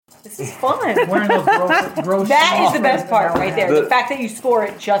This is fun. Wearing those gross That is the best part right there. The fact that you score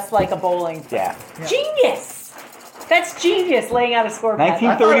it just like a bowling. Yeah. Genius. That's genius, laying out a score pad.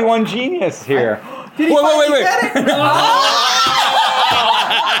 1931 genius here. Wait.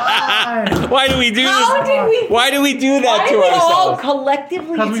 Why do we do How this? did we? Why do we do that Why to did we all ourselves?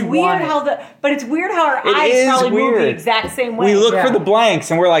 collectively? Because It's we weird want it. but it's weird how our It eyes is probably move the weird. exact same way. We look Yeah. for the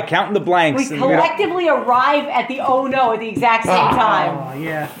blanks and we're like counting the blanks. We and we don't- collectively arrive at the oh no at the exact same time. Oh,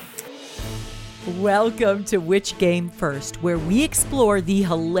 yeah. Welcome to Which Game First, where we explore the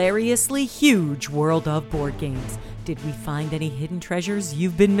hilariously huge world of board games. Did we find any hidden treasures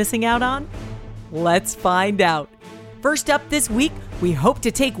you've been missing out on? Let's find out. First up this week, we hope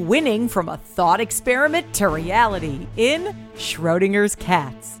to take winning from a thought experiment to reality in Schrodinger's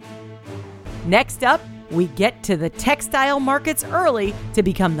Cats. Next up, we get to the textile markets early to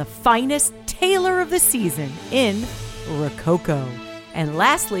become the finest tailor of the season in Rococo. And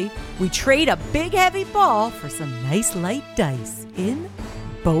lastly, we trade a big heavy ball for some nice light dice in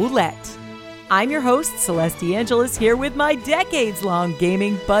Boulette. I'm your host, Celeste Angelis, here with my decades-long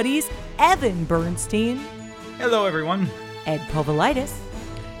gaming buddies, Evan Bernstein, Hello, everyone. Ed Povolitis,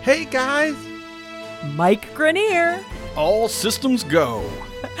 Hey guys! Mike Grenier, All systems go.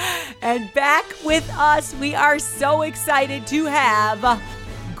 and back with us, we are so excited to have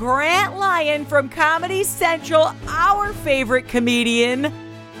Grant Lyon from Comedy Central, our favorite comedian.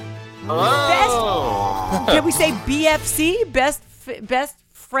 Oh. Can we say BFC? Best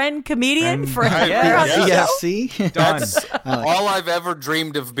friend comedian? Yeah. BFC? Done. All I've ever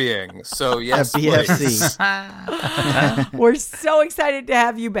dreamed of being. So yes, BFC. please. We're so excited to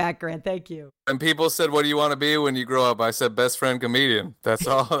have you back, Grant. Thank you. And people said, "What do you want to be when you grow up?" I said, "Best friend comedian." That's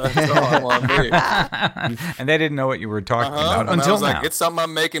all. That's all I want to be. And they didn't know what you were talking about And I until was now. like, "It's something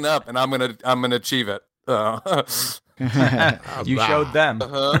I'm making up, and I'm gonna achieve it." You showed them.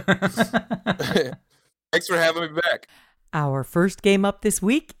 Thanks for having me back. Our first game up this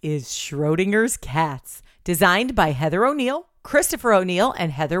week is Schrodinger's Cats, designed by Heather O'Neill, Christopher O'Neill,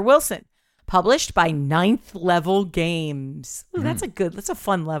 and Heather Wilson. Published by Ninth Level Games. Ooh, that's a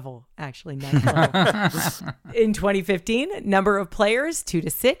fun level, actually, Ninth Level. In 2015, number of players, 2 to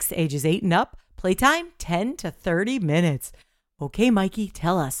 6, ages 8 and up. Playtime, 10 to 30 minutes. Okay, Mikey,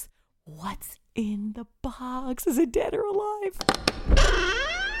 tell us, what's in the box? Is it dead or alive?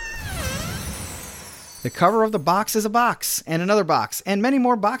 The cover of the box is a box, and another box, and many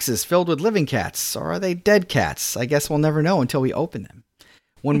more boxes filled with living cats. Or are they dead cats? I guess we'll never know until we open them.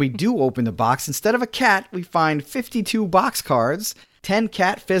 When we do open the box, instead of a cat, we find 52 box cards, 10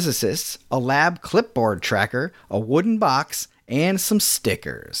 cat physicists, a lab clipboard tracker, a wooden box, and some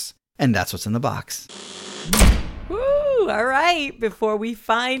stickers. And that's what's in the box. Woo! All right. Before we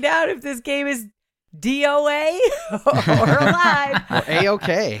find out if this game is DOA or alive. Or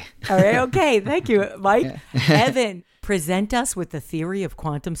A-OK. All right. Okay. Thank you, Mike. Evan, present us with the theory of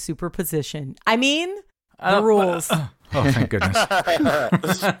quantum superposition. I mean, the rules. Oh, thank goodness. I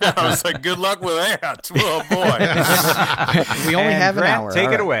was like, "Good luck with that." Oh boy. We only And have an Grant, hour. Take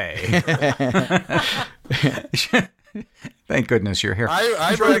All it right. away. Thank goodness you're here.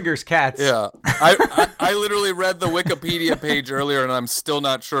 I Schrodinger's Cats. Yeah, I literally read the Wikipedia page earlier, and I'm still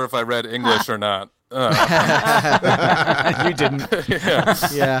not sure if I read English or not. You didn't.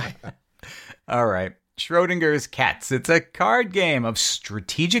 Yeah. All right. Schrodinger's Cats. It's a card game of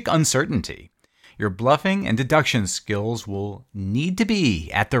strategic uncertainty. Your bluffing and deduction skills will need to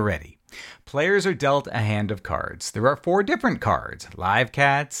be at the ready. Players are dealt a hand of cards. There are 4 different cards: live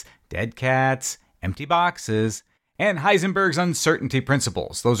cats, dead cats, empty boxes, and Heisenberg's uncertainty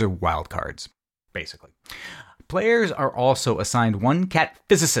principles. Those are wild cards, basically. Players are also assigned 1 cat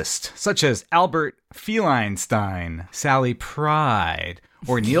physicist, such as Albert Feinstein, Sally Pride,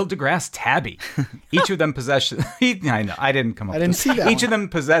 or Neil deGrasse Tabby. Each of them I know, I didn't come up I with didn't this. see that Each one. of them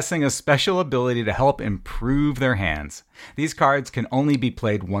possessing a special ability to help improve their hands. These cards can only be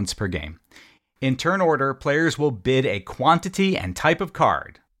played once per game. In turn order, players will bid a quantity and type of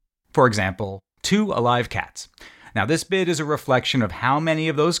card. For example, 2 alive cats. Now, this bid is a reflection of how many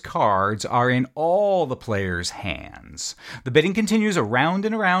of those cards are in all the players' hands. The bidding continues around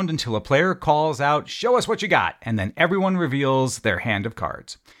and around until a player calls out, "Show us what you got," and then everyone reveals their hand of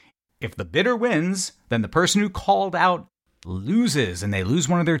cards. If the bidder wins, then the person who called out loses, and they lose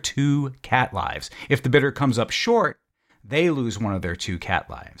one of their 2 cat lives. If the bidder comes up short, they lose one of their 2 cat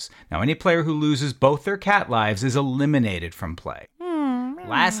lives. Now, any player who loses both their cat lives is eliminated from play.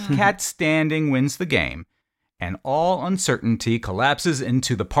 Last cat standing wins the game, and all uncertainty collapses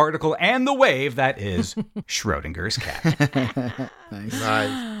into the particle and the wave that is Schrodinger's cat.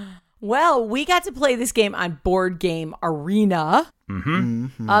 Nice. Well, we got to play this game on Board Game Arena.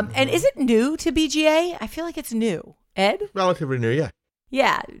 And is it new to BGA? I feel like it's new. Ed? Relatively new, yeah.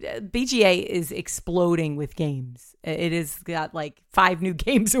 Yeah, BGA is exploding with games. It has got like 5 new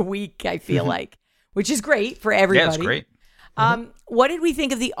games a week, I feel like, which is great for everybody. Yeah, it's great. What did we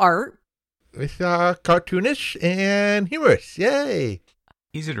think of the art? It's cartoonish and humorous. Yay.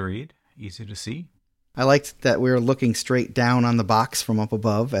 Easy to read, easy to see. I liked that we were looking straight down on the box from up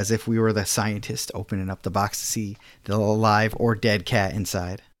above, as if we were the scientist opening up the box to see the alive or dead cat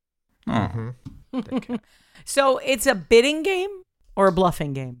inside. Oh. So it's a bidding game or a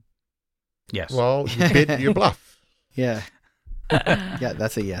bluffing game? Yes. Well, you bid your bluff. Yeah. Yeah,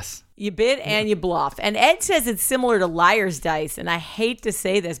 that's a yes. You bid and you bluff. And Ed says it's similar to Liar's Dice, and I hate to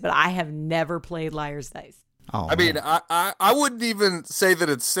say this, but I have never played Liar's Dice. Oh, I mean, I wouldn't even say that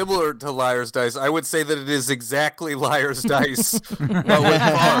it's similar to Liar's Dice. I would say that it is exactly Liar's Dice, but with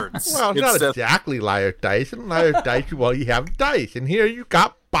cards. Well, it's not exactly Liar's Dice. In Liar's Dice, well, you have dice, and here you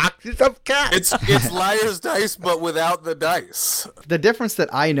got boxes of cats. It's Liar's Dice, but without the dice. The difference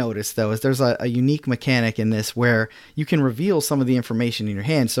that I noticed, though, is there's a unique mechanic in this where you can reveal some of the information in your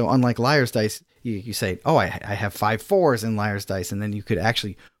hand. So unlike Liar's Dice, you say, oh, I have 5 4s in Liar's Dice, and then you could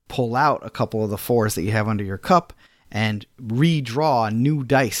actually pull out a couple of the 4s that you have under your cup and redraw new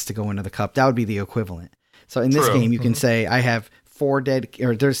dice to go into the cup. That would be the equivalent. So in this game, you can say, I have 4 dead,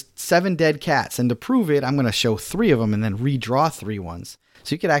 or there's 7 dead cats, and to prove it, I'm going to show 3 of them and then redraw 3 ones.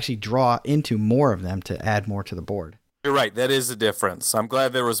 So you could actually draw into more of them to add more to the board. You're right. That is a difference. I'm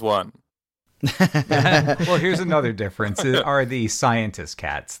glad there was one. Well, here's another difference are the scientist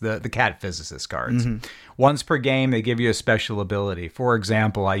cats, the cat physicist cards. Once per game, they give you a special ability. For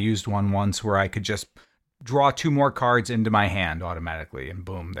example, I used one once where I could just draw 2 more cards into my hand automatically, and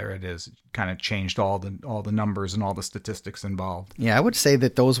boom, there it is. It kind of changed all the numbers and all the statistics involved. Yeah, I would say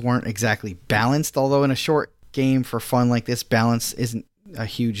that those weren't exactly balanced, although in a short game for fun like this, balance isn't a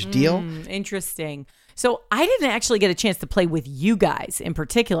huge deal. Interesting. So I didn't actually get a chance to play with you guys in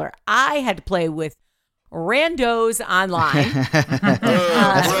particular. I had to play with randos online. That's fun.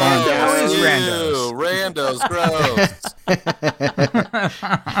 How is randos? Randos,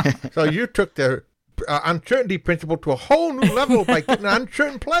 gross. So you took the uncertainty principle to a whole new level by getting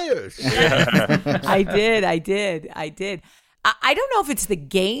uncertain players. I did. I don't know if it's the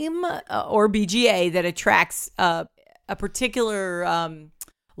game or BGA that attracts a particular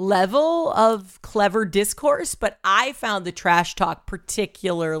level of clever discourse, but I found the trash talk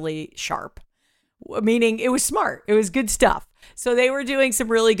particularly sharp, meaning it was smart. It was good stuff. So they were doing some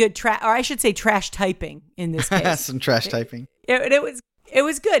really good trash typing in this case. Some trash typing. It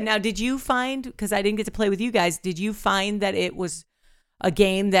was good. Now, did you find, because I didn't get to play with you guys, did you find that it was a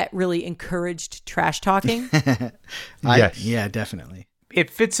game that really encouraged trash talking? Yes. Yeah, definitely. It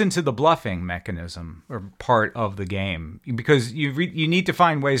fits into the bluffing mechanism or part of the game because you need to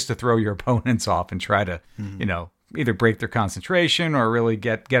find ways to throw your opponents off and try to, either break their concentration or really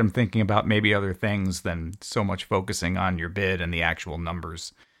get them thinking about maybe other things than so much focusing on your bid and the actual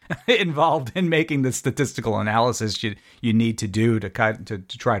numbers involved in making the statistical analysis you need to do to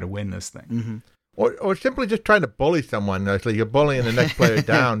try to win this thing. Mm-hmm. Or simply just trying to bully someone. So you're bullying the next player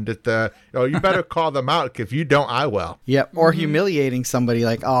down. Just, you better call them out. If you don't, I will. Yep. Or humiliating somebody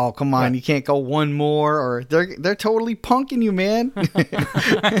like, oh, come on, you can't go one more. Or they're totally punking you, man.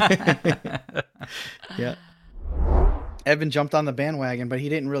 Yeah. Evan jumped on the bandwagon, but he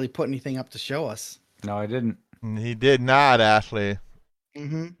didn't really put anything up to show us. No, I didn't. He did not, Ashley.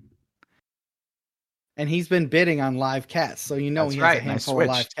 Mm-hmm. And he's been bidding on live cats, so he has a handful of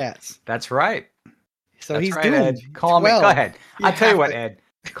live cats. That's right. So That's he's right, doomed. Ed. Call me. Go ahead. I'll tell you what, Ed.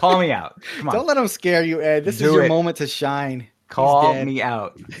 Call me out. Come on. Don't let him scare you, Ed. This is your moment to shine. Call me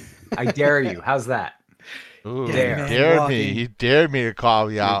out. I dare you. How's that? Ooh, Dare. He dared me. He dared me to call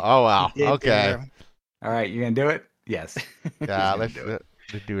me out. Oh, wow. Okay. All right. You going to do it? Yes. Yeah, let's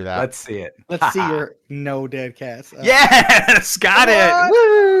do that. Let's see it. Let's see your no dead cats. Yes! Got it!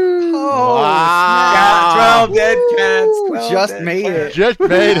 Woo! Oh, wow. 12 dead cats. Just made it. Just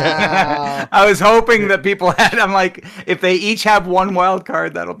made it. Wow. I was hoping that people had, I'm like, if they each have one wild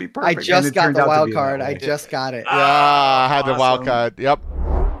card, that'll be perfect. I just got the wild card. I just got it. Yeah, I had the wild card. Yep.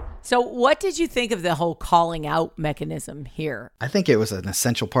 So what did you think of the whole calling out mechanism here? I think it was an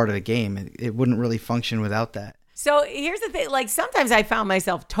essential part of the game. It wouldn't really function without that. So here's the thing, like sometimes I found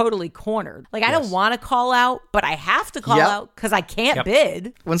myself totally cornered. Like I don't want to call out, but I have to call out because I can't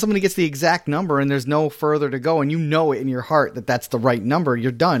bid. When somebody gets the exact number and there's no further to go and you know it in your heart that that's the right number,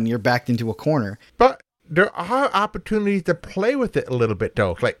 you're done. You're backed into a corner. But there are opportunities to play with it a little bit,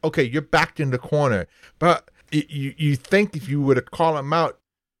 though. Like, okay, you're backed in the corner, but you think if you were to call them out,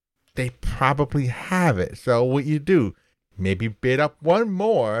 they probably have it. So what you do, maybe bid up one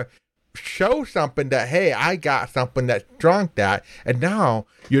more, show something that, hey, I got something that's strong that, and now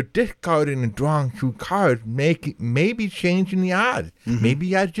you're discarding and drawing two cards, maybe changing the odds.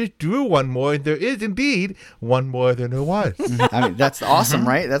 Maybe I just drew one more, and there is indeed one more than there was. I mean, that's awesome,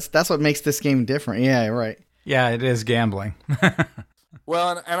 right? That's what makes this game different. Yeah, right. Yeah, it is gambling.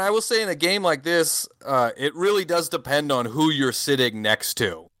 Well, and I will say in a game like this, it really does depend on who you're sitting next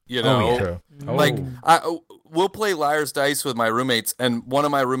to. You know, True. like we'll play Liar's Dice with my roommates, and one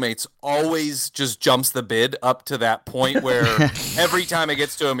of my roommates always just jumps the bid up to that point where every time it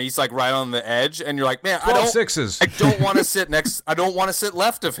gets to him, he's like right on the edge, and you're like, man, I don't want to sit next. I don't want to sit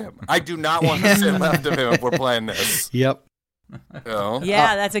left of him. I do not want to sit left of him if we're playing this. Yep. You know?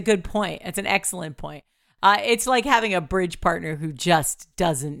 Yeah, that's a good point. It's an excellent point. It's like having a bridge partner who just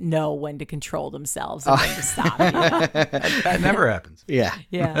doesn't know when to control themselves and when to stop. You know? That never happens. Yeah.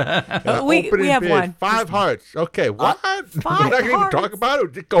 Yeah. We Opening have bid, one. 5 hearts. Okay, what? We're not going to hearts. talk about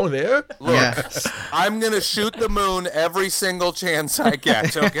it. Just go there. Look, Yeah. I'm going to shoot the moon every single chance I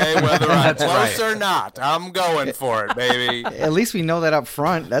get, okay? Whether I'm close or not, I'm going for it, baby. At least we know that up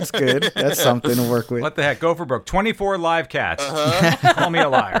front. That's good. That's something to work with. What the heck? Go for broke. 24 live cats. Call me a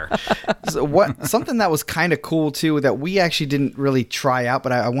liar. So something that was kind of cool too that we actually didn't really try out,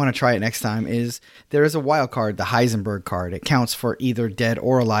 but I want to try it next time, is there is a wild card, the Heisenberg card. It counts for either dead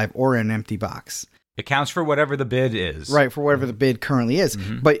or alive or an empty box. It counts for whatever the bid is. Right, for whatever the bid currently is.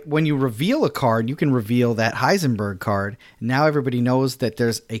 But when you reveal a card, you can reveal that Heisenberg card. Now everybody knows that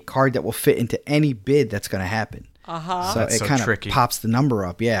there's a card that will fit into any bid that's going to happen. So That's it so kind of tricky. pops the number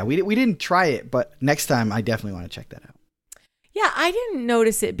up. Yeah, we didn't try it, but next time I definitely want to check that out. Yeah, I didn't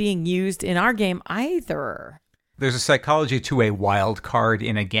notice it being used in our game either. There's a psychology to a wild card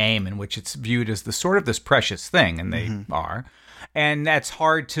in a game in which it's viewed as the sort of this precious thing, and they are. And that's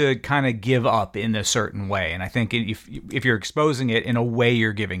hard to kind of give up in a certain way. And I think if you're exposing it in a way,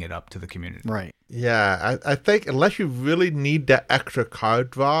 you're giving it up to the community. Right. Yeah, I think unless you really need that extra card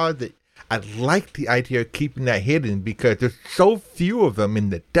draw, that I like the idea of keeping that hidden because there's so few of them in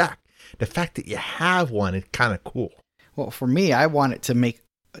the deck. The fact that you have one is kind of cool. Well, for me, I want it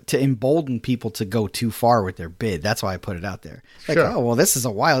to embolden people to go too far with their bid. That's why I put it out there. Like, Sure. oh, well, this is a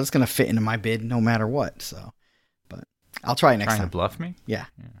wild. It's going to fit into my bid no matter what. So, but I'll try it next Trying time. to bluff me? Yeah.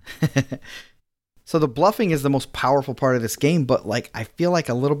 So the bluffing is the most powerful part of this game, but like I feel like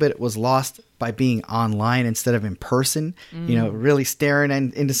a little bit was lost by being online instead of in person. You know, really staring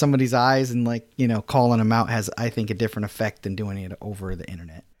into somebody's eyes and like, you know, calling them out has, I think, a different effect than doing it over the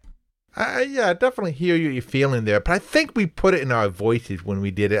internet. Yeah, I definitely hear you're feeling there, but I think we put it in our voices when we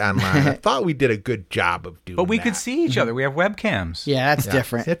did it online. I thought we did a good job of doing that. But we could see each other. We have webcams. Yeah, that's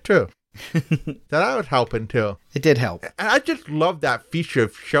different. Yeah, true. That was helping too. It did help. And I just love that feature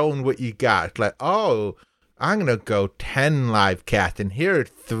of showing what you got. It's like, oh, I'm going to go 10 live cats, and here are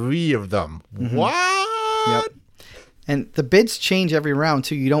 3 of them. What? Yep. And the bids change every round,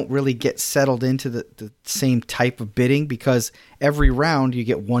 too. You don't really get settled into the same type of bidding because every round you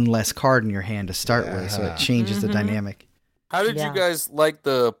get one less card in your hand to start with, so it changes the dynamic. How did you guys like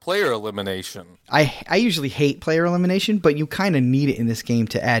the player elimination? I usually hate player elimination, but you kind of need it in this game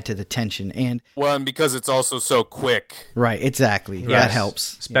to add to the tension. And Well, and because it's also so quick. right, exactly. That Yes.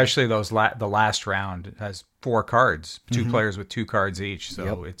 helps. Especially the last round has 4 cards, 2 players with 2 cards each,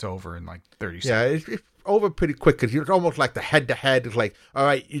 so it's over in like 30 Yeah, seconds. it's over pretty quick because it's almost like the head-to-head. It's like, all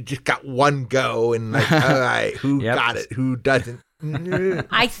right, you just got one go, and like, all right, who Yep. got it, who doesn't?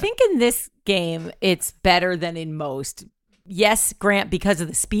 I think in this game, it's better than in most. Yes, Grant, because of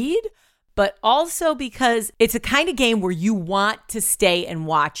the speed, but also because it's a kind of game where you want to stay and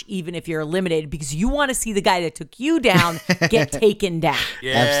watch even if you're eliminated because you want to see the guy that took you down get taken down.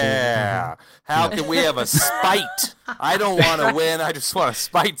 Yeah. How can we have a spite? I don't want to win. I just want to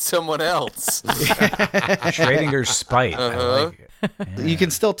spite someone else. Schrodinger's spite. I like it. You can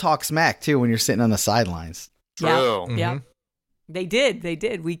still talk smack, too, when you're sitting on the sidelines. True. Yeah. They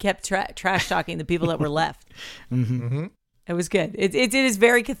did. We kept trash talking the people that were left. It was good. It is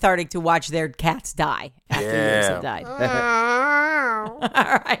very cathartic to watch their cats die after yours have died. All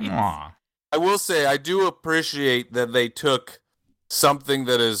right. Aw. I will say, I do appreciate that they took something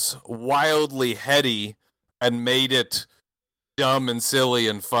that is wildly heady and made it dumb and silly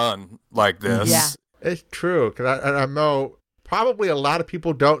and fun like this. Yeah. It's true because I know probably a lot of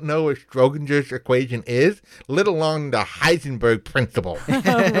people don't know what Schrodinger's equation is, let alone the Heisenberg principle.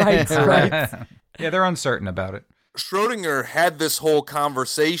 right. Yeah, they're uncertain about it. Schrodinger had this whole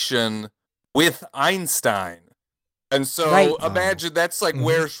conversation with Einstein. And so Right. imagine that's like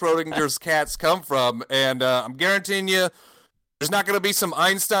where Schrodinger's cats come from. And I'm guaranteeing you, there's not going to be some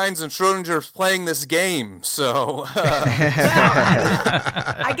Einsteins and Schrodingers playing this game. So I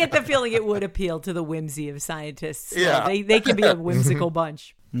get the feeling it would appeal to the whimsy of scientists. Yeah. They can be a whimsical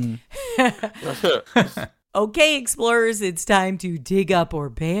bunch. Okay, explorers, it's time to dig up or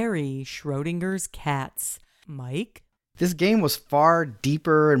bury Schrodinger's cats. Mike? This game was far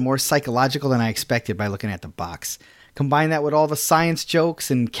deeper and more psychological than I expected by looking at the box. Combine that with all the science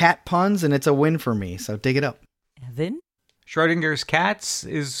jokes and cat puns, and it's a win for me, so dig it up. Evan? Schrodinger's Cats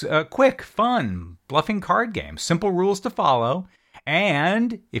is a quick, fun, bluffing card game. Simple rules to follow.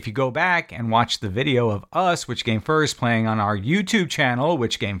 And if you go back and watch the video of us, Which Game First, playing on our YouTube channel,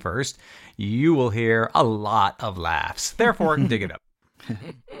 Which Game First, you will hear a lot of laughs. Therefore, dig it up.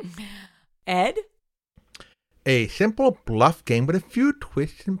 Ed? A simple bluff game with a few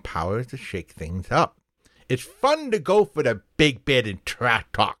twists and powers to shake things up. It's fun to go for the big bid and trash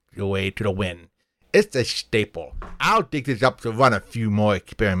talk your way to the win. It's a staple. I'll dig this up to run a few more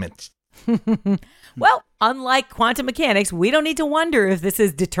experiments. Well, unlike quantum mechanics, we don't need to wonder if this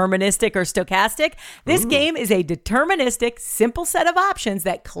is deterministic or stochastic. This game is a deterministic, simple set of options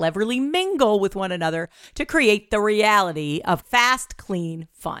that cleverly mingle with one another to create the reality of fast, clean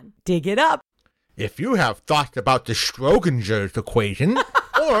fun. Dig it up. If you have thoughts about the Schrodinger's equation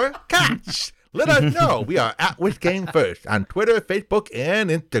or cats, let us know. We are at Which Game First on Twitter, Facebook, and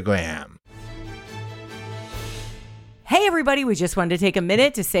Instagram. Hey, everybody, we just wanted to take a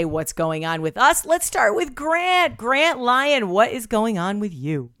minute to say what's going on with us. Let's start with Grant. Grant Lyon, what is going on with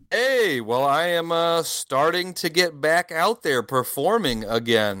you? Hey, well, I am starting to get back out there performing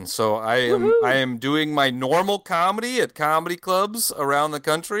again. So I am doing my normal comedy at comedy clubs around the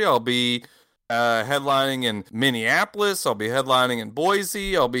country. I'll be headlining in Minneapolis. I'll be headlining in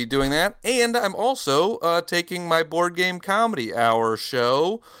Boise. I'll be doing that. And I'm also taking my Board Game Comedy Hour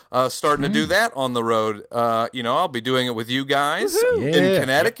show, starting to do that on the road. I'll be doing it with you guys in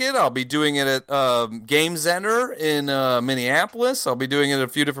Connecticut. I'll be doing it at Game Center in Minneapolis. I'll be doing it at a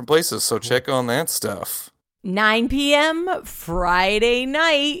few different places. So check on that stuff. 9 p.m. Friday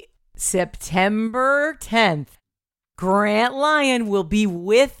night, September 10th. Grant Lyon will be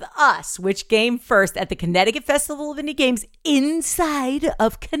with us, Which Game First, at the Connecticut Festival of Indie Games inside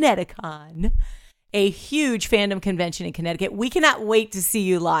of Connecticon, a huge fandom convention in Connecticut. We cannot wait to see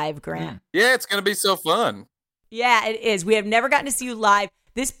you live, Grant. Yeah, it's going to be so fun. Yeah, it is. We have never gotten to see you live.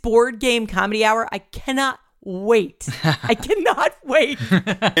 This Board Game Comedy Hour, I cannot wait. I cannot wait.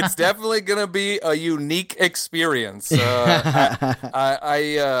 It's definitely going to be a unique experience. I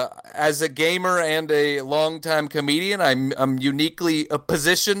as a gamer and a longtime comedian, I'm uniquely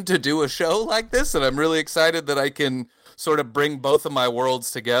positioned to do a show like this, and I'm really excited that I can sort of bring both of my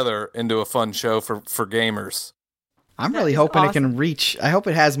worlds together into a fun show for gamers. I'm really hoping it can reach. I hope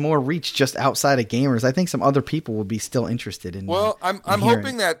it has more reach just outside of gamers. I think some other people will be still interested in. Well, I'm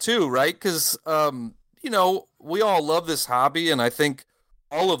hoping that too, right? Because we all love this hobby, and I think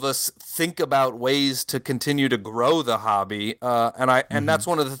all of us think about ways to continue to grow the hobby. And that's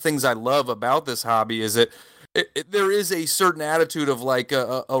one of the things I love about this hobby is that there is a certain attitude of like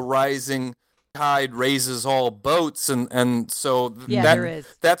a rising tide raises all boats, and so there is.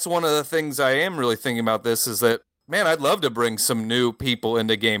 That's one of the things I am really thinking about this is that, man, I'd love to bring some new people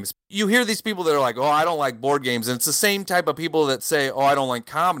into games. You hear these people that are like, oh, I don't like board games. And it's the same type of people that say, oh, I don't like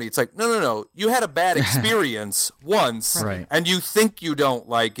comedy. It's like, no. You had a bad experience once, Right. And you think you don't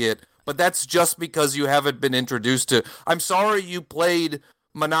like it, but that's just because you haven't been introduced to. I'm sorry you played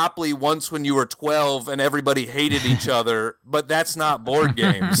Monopoly once when you were 12 and everybody hated each other, but that's not board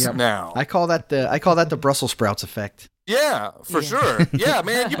games now. I call that the Brussels sprouts effect. Yeah, for sure. Yeah,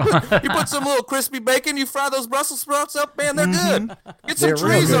 man, you put some little crispy bacon, you fry those Brussels sprouts up, man, they're good. Get some They're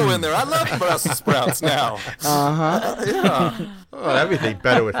real chorizo good. in there. I love Brussels sprouts now. Yeah. Oh, everything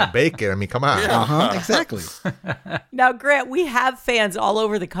better with the bacon. I mean, come on. Exactly. Now, Grant, we have fans all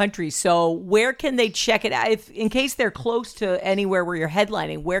over the country, so where can they check it out? In case they're close to anywhere where you're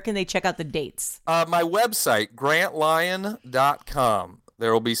headlining, where can they check out the dates? My website, GrantLyon.com.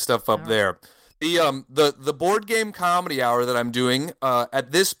 There will be stuff up there. The Board Game Comedy Hour that I'm doing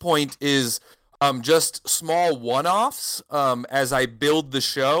at this point is just small one-offs as I build the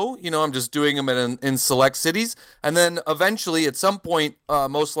show. I'm just doing them in select cities. And then eventually, at some point,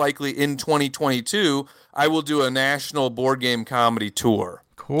 most likely in 2022, I will do a national board game comedy tour.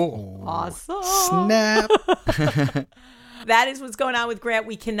 Cool. Awesome. Snap. That is what's going on with Grant.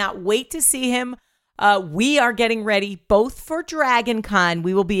 We cannot wait to see him. We are getting ready both for Dragon Con.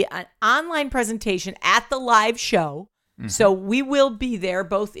 We will be an online presentation at the live show. Mm-hmm. So we will be there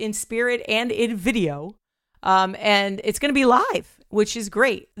both in spirit and in video. And it's going to be live, which is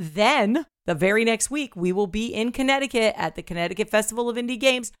great. Then The very next week, we will be in Connecticut at the Connecticut Festival of Indie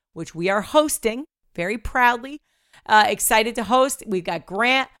Games, which we are hosting very proudly. Excited to host. We've got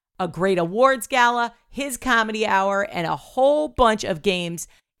Grant, a great awards gala, his comedy hour, and a whole bunch of games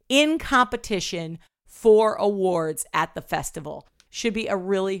in competition for awards at the festival. Should be a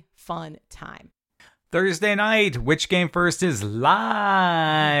really fun time. Thursday night, Which Game First is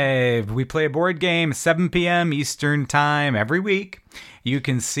live. We play a board game 7 p.m. Eastern Time every week. You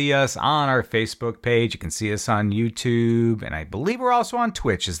can see us on our Facebook page. You can see us on YouTube. And I believe we're also on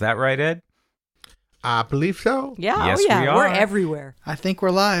Twitch. Is that right, Ed? I believe so. Yeah, Yes, oh yeah, we are. we're everywhere. I think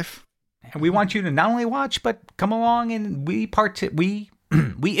we're live. And we want you to not only watch, but come along and we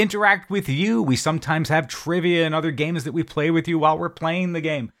interact with you. We sometimes have trivia and other games that we play with you while we're playing the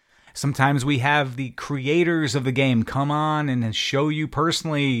game. Sometimes we have the creators of the game come on and show you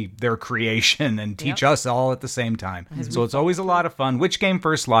personally their creation and teach us all at the same time. So it's always a lot of fun. Which Game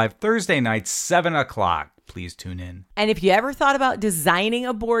First live Thursday night, 7 o'clock. Please tune in. And if you ever thought about designing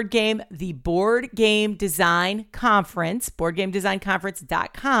a board game, the Board Game Design Conference,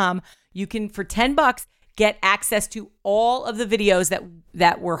 boardgamedesignconference.com, you can, for $10, get access to all of the videos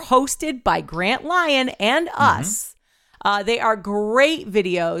that were hosted by Grant Lyon and us. They are great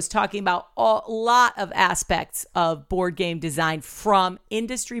videos talking about a lot of aspects of board game design from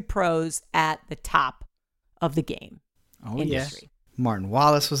industry pros at the top of the game industry. Yes. Martin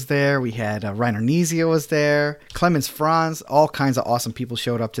Wallace was there. We had Reiner Nizia was there. Clemens Franz. All kinds of awesome people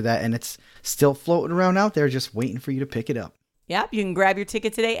showed up to that. And it's still floating around out there just waiting for you to pick it up. Yep, you can grab your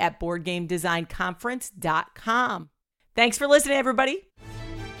ticket today at boardgamedesignconference.com. Thanks for listening, everybody.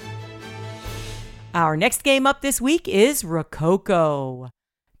 Our next game up this week is Rococo.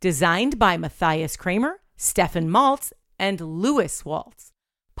 Designed by Matthias Kramer, Stefan Maltz, and Louis Waltz.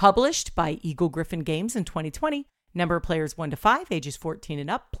 Published by Eagle Griffin Games in 2020. Number of players 1 to 5, ages 14 and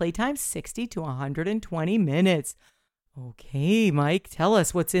up. Playtime 60 to 120 minutes. Okay, Mike, tell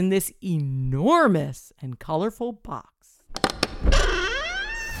us what's in this enormous and colorful box.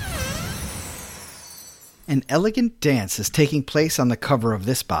 An elegant dance is taking place on the cover of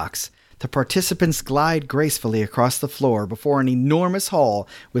this box. The participants glide gracefully across the floor before an enormous hall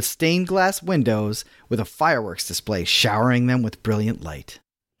with stained glass windows with a fireworks display showering them with brilliant light.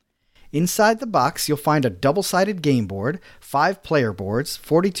 Inside the box, you'll find a double-sided game board, 5 player boards,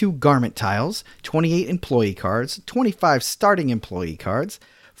 42 garment tiles, 28 employee cards, 25 starting employee cards,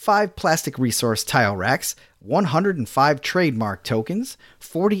 5 plastic resource tile racks, 105 trademark tokens,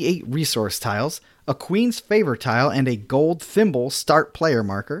 48 resource tiles, a Queen's Favor tile, and a gold thimble start player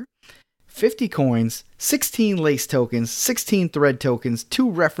marker, 50 coins, 16 lace tokens, 16 thread tokens, 2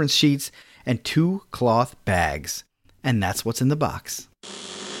 reference sheets, and 2 cloth bags. And that's what's in the box.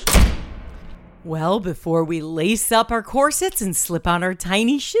 Well, before we lace up our corsets and slip on our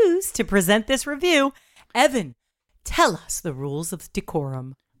tiny shoes to present this review, Evan, tell us the rules of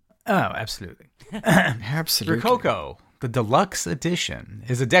decorum. Oh, absolutely. Absolutely. Rococo, the deluxe edition,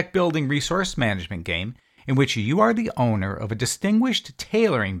 is a deck-building resource management game in which you are the owner of a distinguished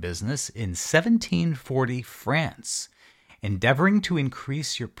tailoring business in 1740 France, endeavoring to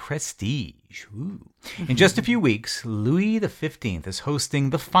increase your prestige. Ooh. In just a few weeks, Louis XV is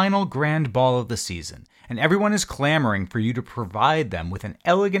hosting the final grand ball of the season, and everyone is clamoring for you to provide them with an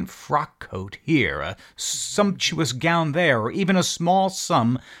elegant frock coat here, a sumptuous gown there, or even a small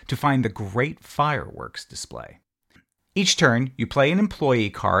sum to find the great fireworks display. Each turn, you play an employee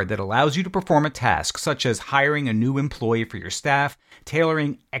card that allows you to perform a task, such as hiring a new employee for your staff,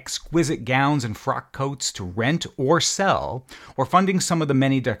 tailoring exquisite gowns and frock coats to rent or sell, or funding some of the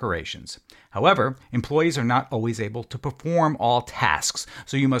many decorations. However, employees are not always able to perform all tasks,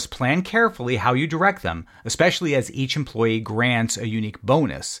 so you must plan carefully how you direct them, especially as each employee grants a unique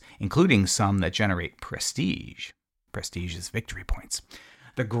bonus, including some that generate prestige. Prestige is victory points.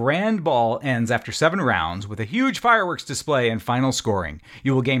 The grand ball ends after 7 rounds with a huge fireworks display and final scoring.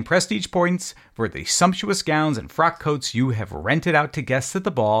 You will gain prestige points for the sumptuous gowns and frock coats you have rented out to guests at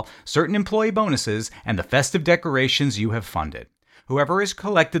the ball, certain employee bonuses, and the festive decorations you have funded. Whoever has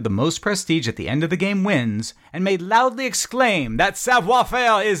collected the most prestige at the end of the game wins, and may loudly exclaim that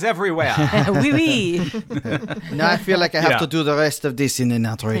savoir-faire is everywhere. Oui, oui. Now I feel like I have to do the rest of this in an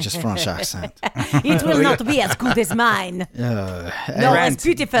outrageous French accent. It will not be as good as mine. Nor as Grant,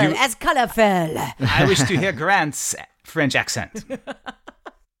 beautiful, as colorful. I wish to hear Grant's French accent.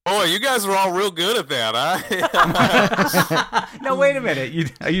 Boy, you guys are all real good at that, huh? No, wait a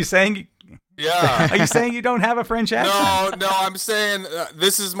minute. Are you saying... Yeah. Are you saying you don't have a French accent? No, I'm saying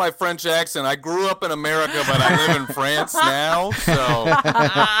this is my French accent. I grew up in America, but I live in France now, so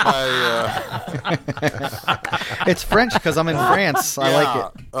It's French because I'm in France. I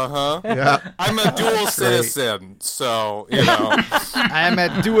like it. Yeah. I'm a dual citizen, so, I am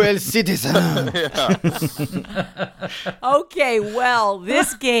a dual citizen. Okay, well,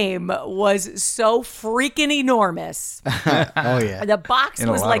 this game was so freaking enormous. Oh, yeah. The box In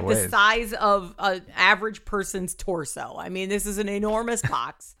a was lot like of the ways. size of an average person's torso. I mean, this is an enormous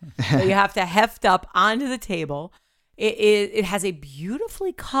box that you have to heft up onto the table. It has a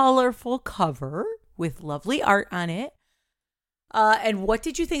beautifully colorful cover with lovely art on it. And what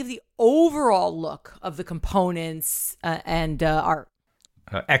did you think of the overall look of the components and art?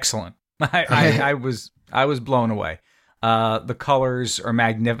 Excellent. I was blown away. The colors are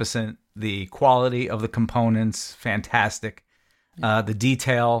magnificent. The quality of the components, fantastic. The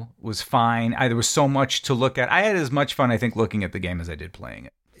detail was fine. There was so much to look at. I had as much fun, I think, looking at the game as I did playing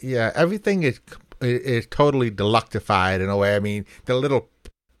it. Yeah, everything is totally deluxified in a way. I mean, the little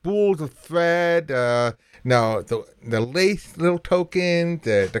spools of thread, the lace little tokens,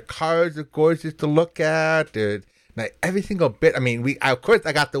 the cards are gorgeous to look at. Like every single bit. I mean, I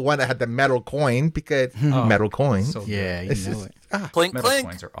got the one that had the metal coin because metal coins. So Yeah, you know it. clink, metal clink.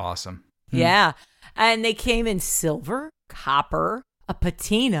 coins are awesome. Yeah. And they came in silver, copper, a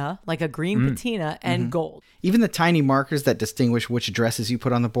patina, like a green patina, and gold. Even the tiny markers that distinguish which dresses you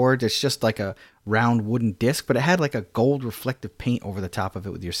put on the board, it's just like a round wooden disc, but it had like a gold reflective paint over the top of it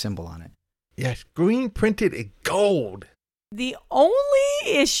with your symbol on it. Yes, green printed in gold. The only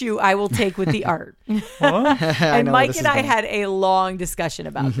issue I will take with the art, I and know where Mike this and is I going. had a long discussion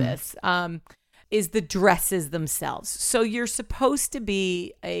about this, is the dresses themselves. So you're supposed to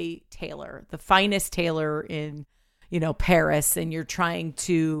be a tailor, the finest tailor in, Paris, and you're trying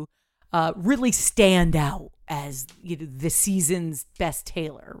to really stand out as the season's best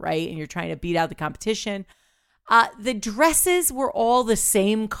tailor, right? And you're trying to beat out the competition. The dresses were all the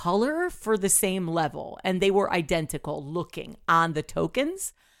same color for the same level, and they were identical looking on the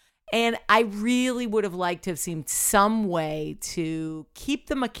tokens. And I really would have liked to have seen some way to keep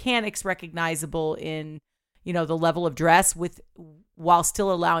the mechanics recognizable in, the level of dress while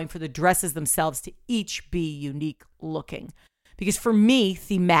still allowing for the dresses themselves to each be unique looking. Because for me,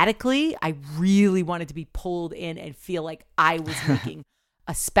 thematically, I really wanted to be pulled in and feel like I was making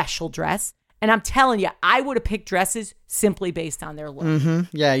a special dress. And I'm telling you, I would have picked dresses simply based on their look.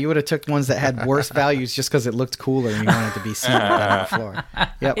 Yeah, you would have took ones that had worse values just because it looked cooler and you wanted to be seen on the floor.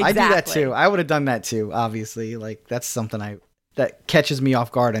 Yep, I do that Exactly. too. I would have done that too, obviously. Like, that's something that catches me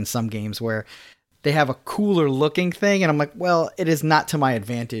off guard in some games where they have a cooler looking thing, and I'm like, well, it is not to my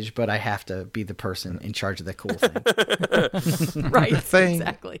advantage, but I have to be the person in charge of the cool thing. Right, thing.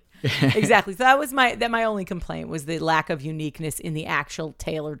 exactly. Exactly. So that was my only complaint was the lack of uniqueness in the actual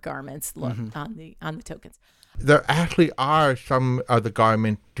tailored garments look on the tokens. There actually are some of the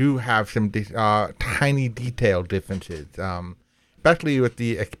garments do have some tiny detail differences. Especially with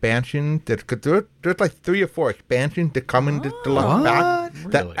the expansion, there's like 3 or 4 expansions that come in the deluxe pack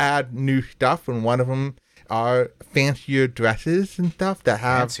that Really? add new stuff, and one of them are fancier dresses and stuff that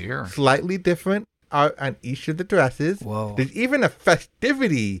have Fancier. slightly different art on each of the dresses. Whoa. There's even a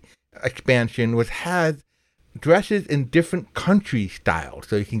festivity expansion which has dresses in different country styles,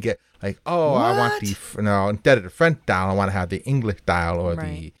 so you can get like, I want instead of the French style, I want to have the English style or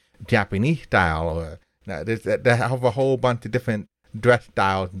Right. the Japanese style, or they have a whole bunch of different dress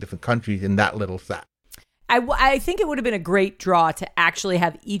styles in different countries in that little set. I think it would have been a great draw to actually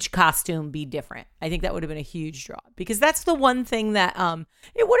have each costume be different. I think that would have been a huge draw because that's the one thing that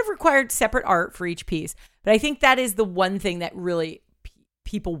it would have required separate art for each piece. But I think that is the one thing that really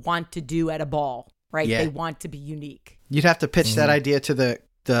people want to do at a ball, right? Yeah. They want to be unique. You'd have to pitch that idea to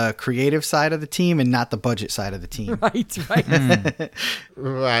the creative side of the team and not the budget side of the team. Right.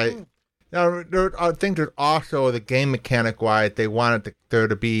 Right. Now, I think there's also the game mechanic wise, they wanted there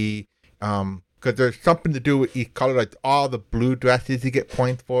to be, because there's something to do with each color, like all the blue dresses you get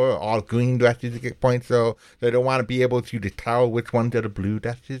points for, or all green dresses you get points, so they don't want to be able to tell which ones are the blue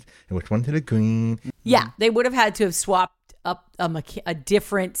dresses and which ones are the green. Yeah, they would have had to have swapped up a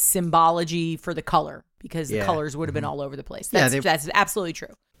different symbology for the color because the Yeah. colors would have been all over the place. Yeah, That's absolutely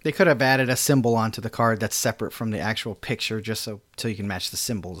true. They could have added a symbol onto the card that's separate from the actual picture just so you can match the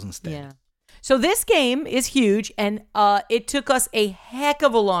symbols instead. Yeah. So this game is huge, and it took us a heck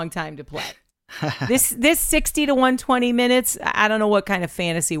of a long time to play. This 60 to 120 minutes, I don't know what kind of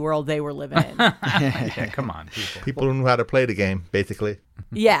fantasy world they were living in. Yeah, come on, people. People who know how to play the game, basically.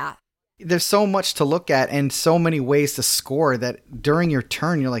 Yeah. there's so much to look at and so many ways to score that during your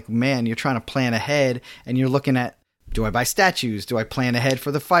turn, you're like, man, you're trying to plan ahead and you're looking at, do I buy statues? Do I plan ahead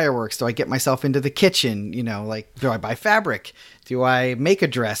for the fireworks? Do I get myself into the kitchen? You know, like, do I buy fabric? Do I make a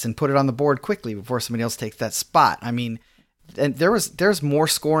dress and put it on the board quickly before somebody else takes that spot? I mean, and there's more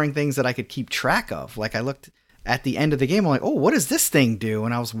scoring things that I could keep track of. Like I looked at the end of the game, I'm like, oh, what does this thing do?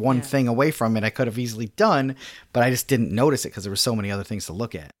 And I was one thing away from it I could have easily done, but I just didn't notice it because there were so many other things to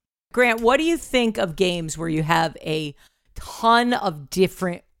look at. Grant, what do you think of games where you have a ton of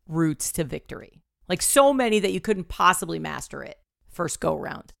different routes to victory? Like so many that you couldn't possibly master it first go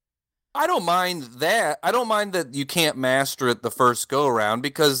around. I don't mind that. I don't mind that you can't master it the first go around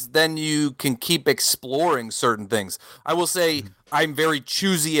because then you can keep exploring certain things. I will say I'm very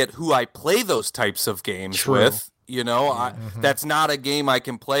choosy at who I play those types of games with. You know, that's not a game I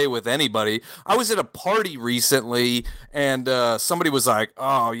can play with anybody. I was at a party recently, and somebody was like,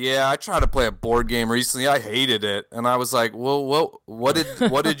 "Oh yeah, I tried to play a board game recently. I hated it." And I was like, "Well, what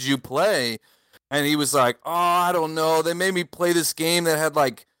did you play?" And he was like, "Oh, I don't know. They made me play this game that had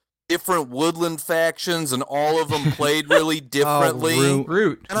like different woodland factions, and all of them played really differently."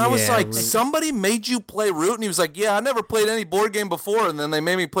 Root. And I was like, Root. "Somebody made you play Root?" And he was like, "Yeah, I never played any board game before, and then they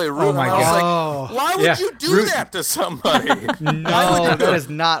made me play Root." Oh my and I was God. like, "Why would you do that to somebody?" No, that is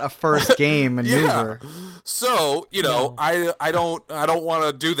not a first game maneuver. So, you know, I don't want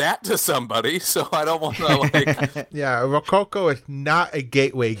to do that to somebody. So I don't want to like. Yeah, Rococo is not a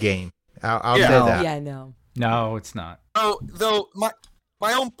gateway game. I'll Yeah. say that. Yeah, no. No, it's not. Though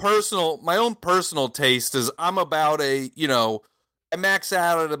my own personal taste is I'm about I max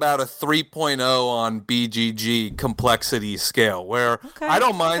out at about a 3.0 on BGG complexity scale, where I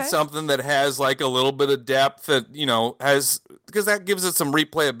don't mind something that has like a little bit of depth that, has, because that gives it some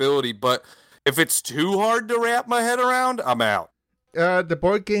replayability. But if it's too hard to wrap my head around, I'm out. The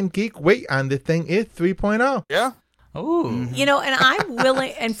Board Game Geek weight on the thing is 3.0. Yeah. Oh, And I'm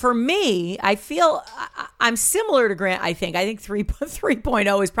willing, and for me, I feel I'm similar to Grant, I think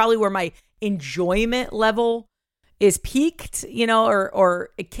 3.0 is probably where my enjoyment level is peaked, or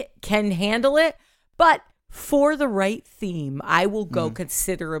it can handle it. But for the right theme, I will go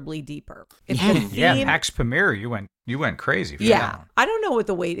considerably deeper. If the theme, Pax Pamir, you went crazy for that one. I don't know what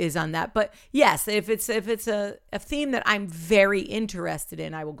the weight is on that, but yes, if it's a theme that I'm very interested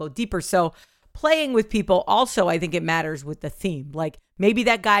in, I will go deeper. So playing with people also, I think it matters with the theme. Like maybe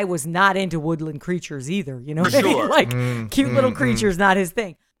that guy was not into woodland creatures either, what I mean? Like cute little creatures, not his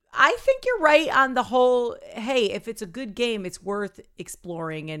thing. I think you're right on the whole, hey, if it's a good game, it's worth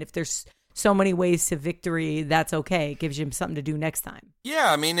exploring. And if there's so many ways to victory, that's okay. It gives you something to do next time.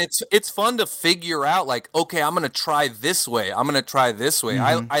 Yeah, I mean, it's fun to figure out, like, okay, I'm going to try this way. I'm going to try this way.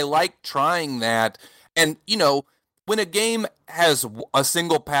 I like trying that. And, when a game has a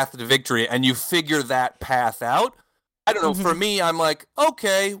single path to victory and you figure that path out, I don't know, for me, I'm like,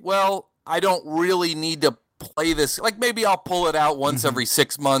 okay, well, I don't really need to play this. Like, maybe I'll pull it out once every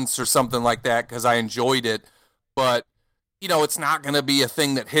 6 months or something like that because I enjoyed it. But, it's not going to be a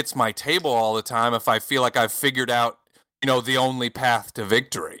thing that hits my table all the time if I feel like I've figured out, the only path to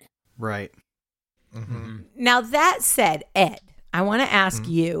victory. Right. Now, that said, Ed, I want to ask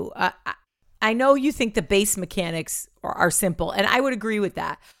you, I know you think the base mechanics are simple, and I would agree with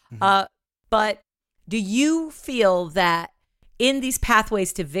that. But do you feel that in these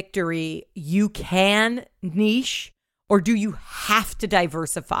pathways to victory, you can niche, or do you have to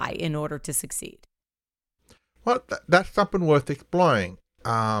diversify in order to succeed? Well, that's something worth exploring.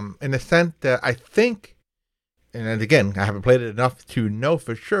 In the sense that I think, and again, I haven't played it enough to know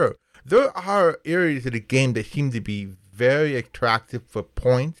for sure, there are areas of the game that seem to be very attractive for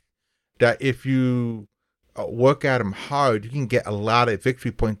points, that if you work at them hard, you can get a lot of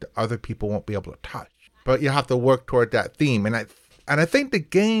victory points that other people won't be able to touch. But you have to work toward that theme. And I think the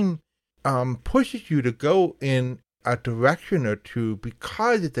game pushes you to go in a direction or two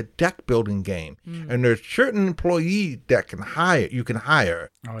because it's a deck building game. And there's certain employees that you can hire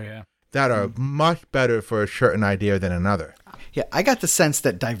Oh, yeah. that are much better for a certain idea than another. Yeah, I got the sense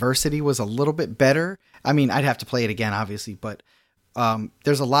that diversity was a little bit better. I mean, I'd have to play it again, obviously, but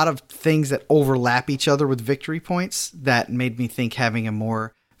there's a lot of things that overlap each other with victory points that made me think having a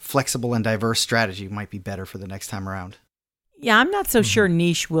more flexible and diverse strategy might be better for the next time around. Yeah, I'm not so sure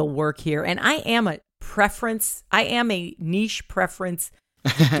niche will work here. And I am a niche preference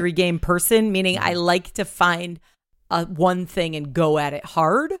victory game person, meaning I like to find one thing and go at it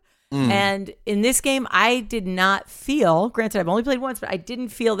hard. And in this game, I did not feel, granted, I've only played once, but I didn't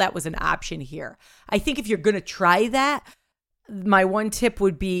feel that was an option here. I think if you're going to try that, my one tip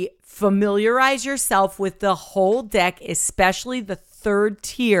would be familiarize yourself with the whole deck, especially the third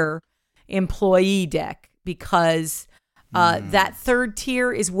tier, employee deck because that third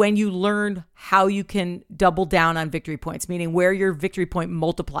tier is when you learn how you can double down on victory points, meaning where your victory point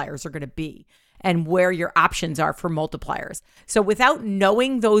multipliers are going to be and where your options are for multipliers. So without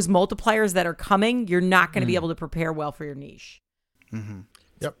knowing those multipliers that are coming, you're not going to be able to prepare well for your niche.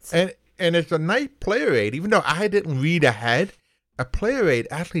 Yep. And it's a nice player aid. Even though I didn't read ahead, a player aid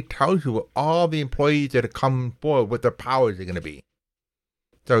actually tells you what all the employees that are coming forward, what their powers are going to be.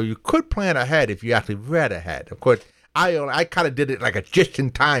 So you could plan ahead if you actually read ahead. Of course, I kind of did it like a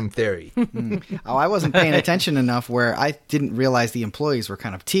just-in-time theory. Oh, I wasn't paying attention enough where I didn't realize the employees were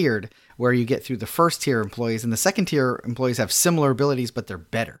kind of tiered, where you get through the first tier employees, and the second tier employees have similar abilities, but they're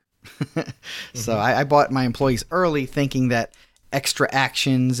better. So I bought my employees early thinking that extra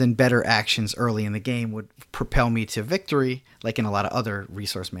actions and better actions early in the game would propel me to victory, like in a lot of other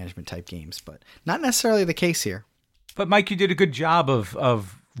resource management type games, but not necessarily the case here. But Mike, you did a good job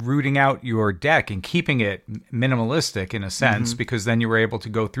of rooting out your deck and keeping it minimalistic in a sense, because then you were able to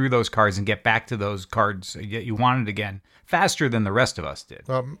go through those cards and get back to those cards that you wanted again faster than the rest of us did.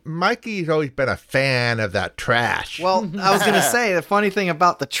 Well, Mikey's always been a fan of that trash. Well, I was going to say, the funny thing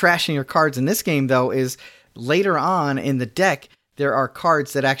about the trashing your cards in this game, though, is later on in the deck, there are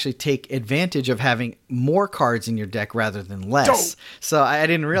cards that actually take advantage of having more cards in your deck rather than less. So I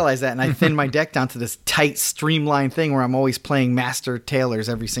didn't realize that, and I thinned my deck down to this tight, streamlined thing where I'm always playing Master Tailors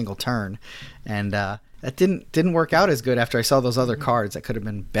every single turn. And that didn't work out as good after I saw those other cards that could have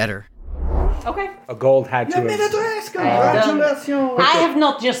been better. Okay. A gold had to Congratulations! I have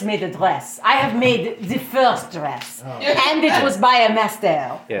not just made a dress. I have made the first dress. And it was by a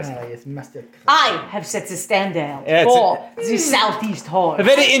master. Yes, master. I have set the standard Yeah, it's for the Southeast Hall. A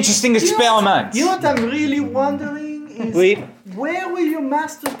very interesting experiment. You know what I'm really wondering is Oui. where will your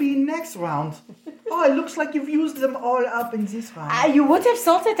masters be next round? Oh, it looks like you've used them all up in this round. You would have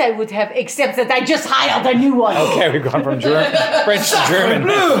thought that I would have, except that I just hired a new one. Okay, we've gone from French to German.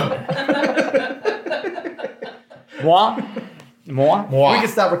 Moi? We can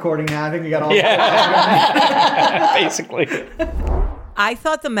stop recording now. I think we got all. Yeah. Basically. I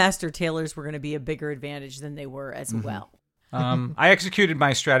thought the Master Tailors were going to be a bigger advantage than they were as well. I executed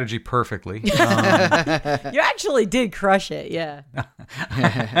my strategy perfectly. You actually did crush it, yeah.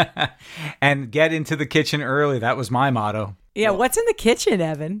 And get into the kitchen early. That was my motto. Yeah, what's in the kitchen,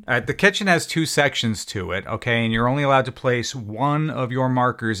 Evan? The kitchen has 2 sections to it, okay? And you're only allowed to place one of your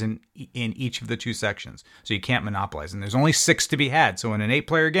markers in each of the 2 sections. So you can't monopolize. And there's only 6 to be had. So in an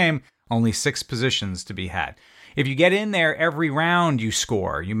 8-player game, only 6 positions to be had. If you get in there every round, you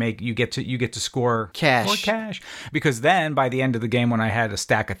score. You get to score Cash. More cash. Because then by the end of the game, when I had a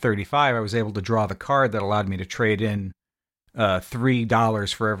stack of 35, I was able to draw the card that allowed me to trade in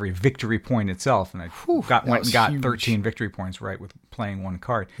 $3 for every victory point itself, and I went and got 13 victory points right with playing one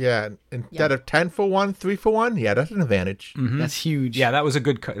card. Yeah, instead of 10 for 1, 3 for 1, yeah, that's an advantage. That's huge. Yeah, that was a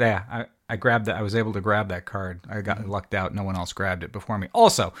good card. Yeah, I grabbed that. I was able to grab that card. I got lucked out. No one else grabbed it before me.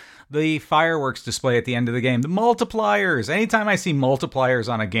 Also, the fireworks display at the end of the game, the multipliers. Anytime I see multipliers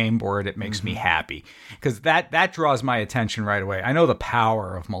on a game board, it makes me happy because that draws my attention right away. I know the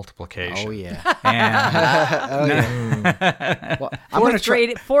power of multiplication. Oh, yeah. And Well,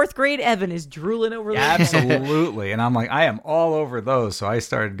 Fourth grade Evan is drooling over that. absolutely. And I'm like, I am all over those. So I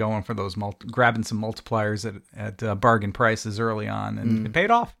started going for those, grabbing some multipliers at bargain prices early on, and it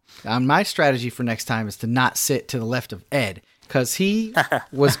paid off. My strategy for next time is to not sit to the left of Ed, because he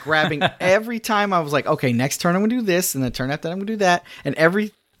was grabbing every time. I was like, okay, next turn I'm going to do this, and the turn after that I'm going to do that. And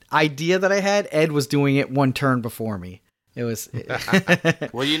every idea that I had, Ed was doing it one turn before me. It was.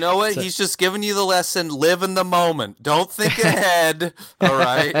 Well, you know what? He's just giving you the lesson. Live in the moment. Don't think ahead. All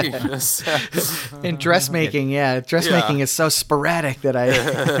right. In dressmaking, dressmaking is so sporadic that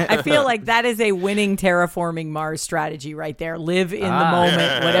I feel like that is a winning Terraforming Mars strategy right there. Live in the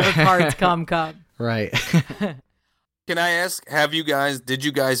moment. Whatever cards come. Right. Can I ask? Did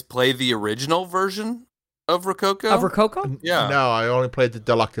you guys play the original version of Rococo? Of Rococo? Yeah. No, I only played the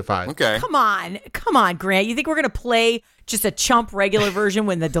Deluxified. Okay. Come on, Grant. You think we're going to play just a chump regular version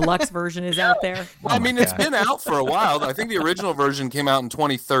when the deluxe version is out there? Well, I mean, it's been out for a while. I think the original version came out in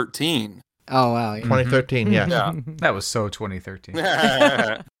 2013. Oh, wow. Yeah. 2013, yeah. Yeah. That was so 2013.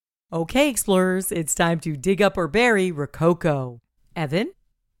 Okay, explorers, it's time to dig up or bury Rococo. Evan?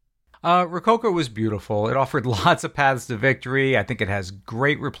 Rococo was beautiful. It offered lots of paths to victory. I think it has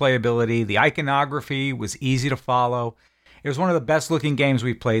great replayability. The iconography was easy to follow. It was one of the best looking games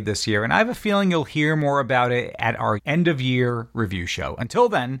we've played this year, and I have a feeling you'll hear more about it at our end of year review show. Until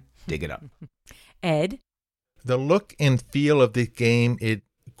then, dig it up. Ed? The look and feel of this game is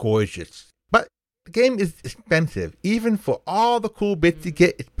gorgeous. But the game is expensive. Even for all the cool bits you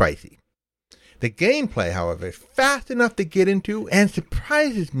get, it's pricey. The gameplay, however, is fast enough to get into and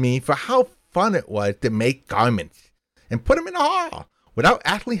surprises me for how fun it was to make garments and put them in a hall without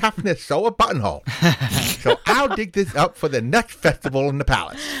actually having to sew a buttonhole. So I'll dig this up for the next festival in the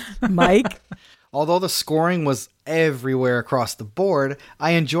palace. Mike? Although the scoring was everywhere across the board,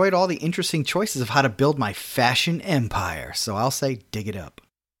 I enjoyed all the interesting choices of how to build my fashion empire. So I'll say dig it up.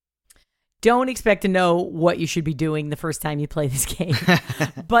 Don't expect to know what you should be doing the first time you play this game,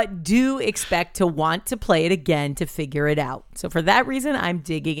 but do expect to want to play it again to figure it out. So for that reason, I'm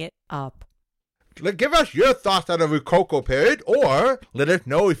digging it up. Give us your thoughts on the Rococo period, or let us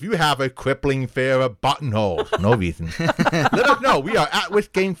know if you have a crippling fear of buttonholes. No reason. Let us know. We are at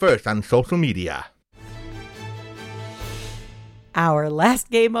Which Game First on social media. Our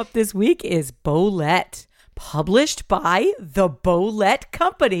last game up this week is Bolette, published by the Bolette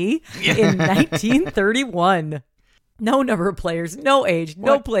Company in 1931. No number of players, no age,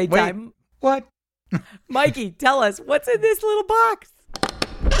 no playtime. What? Mikey, tell us, what's in this little box?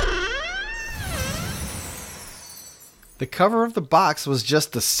 The cover of the box was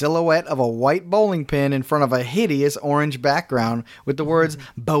just the silhouette of a white bowling pin in front of a hideous orange background with the words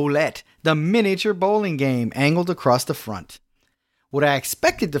Bolette, the miniature bowling game, angled across the front. What I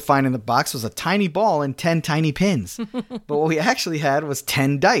expected to find in the box was a tiny ball and 10 tiny pins. But what we actually had was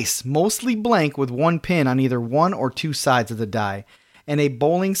 10 dice, mostly blank with one pin on either one or two sides of the die, and a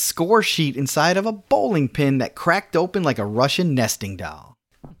bowling score sheet inside of a bowling pin that cracked open like a Russian nesting doll.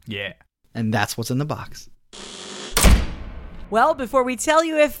 Yeah. And that's what's in the box. Well, before we tell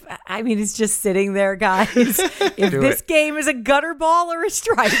you it's just sitting there, guys. If this game is a gutter ball or a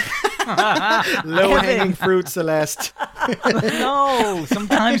strike. Low-hanging fruit, Celeste. No,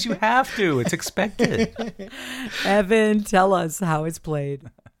 sometimes you have to. It's expected. Evan, tell us how it's played.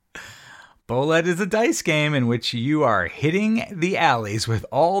 Bolette is a dice game in which you are hitting the alleys with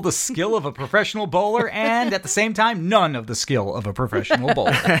all the skill of a professional bowler and at the same time, none of the skill of a professional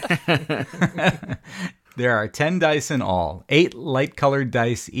bowler. There are 10 dice in all, 8 light-colored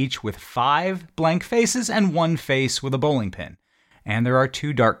dice, each with 5 blank faces and 1 face with a bowling pin. And there are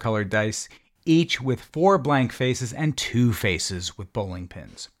 2 dark-colored dice, each with 4 blank faces and 2 faces with bowling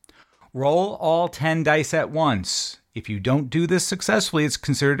pins. Roll all 10 dice at once. If you don't do this successfully, it's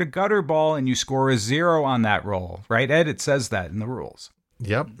considered a gutter ball and you score a 0 on that roll. Right, Ed? It says that in the rules.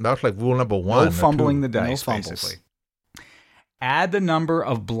 Yep, that's like rule number 1. No fumbling the dice, no fumbles. basically. Add the number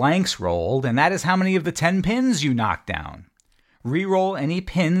of blanks rolled, and that is how many of the 10 pins you knocked down. Re-roll any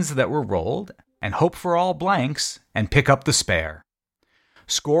pins that were rolled, and hope for all blanks, and pick up the spare.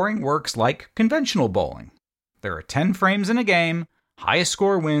 Scoring works like conventional bowling. There are 10 frames in a game, highest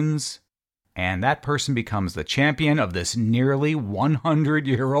score wins, and that person becomes the champion of this nearly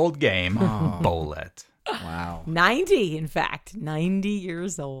 100-year-old game, Bolette. Wow. 90, in fact. 90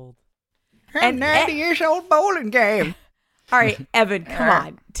 years old. And 90 years old bowling game. All right, Evan, come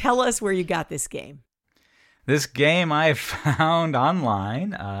on. Tell us where you got this game. This game I found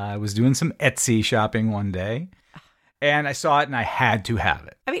online. I was doing some Etsy shopping one day, and I saw it, and I had to have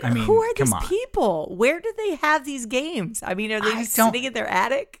it. I mean who are these people? Where do they have these games? I mean, are they just sitting in their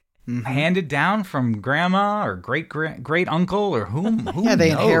attic? Handed down from grandma or great uncle or whom Yeah, they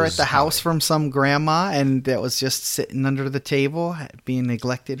knows? inherit the house from some grandma, and that was just sitting under the table, being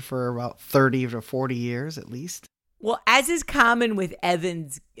neglected for about 30 to 40 years at least. Well, as is common with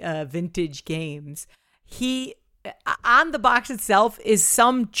Evan's vintage games, he on the box itself is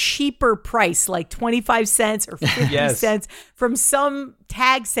some cheaper price, like 25 cents or 50 cents from some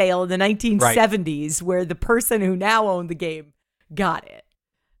tag sale in the 1970s where the person who now owned the game got it.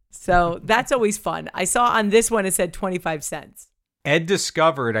 So that's always fun. I saw on this one it said 25 cents. Ed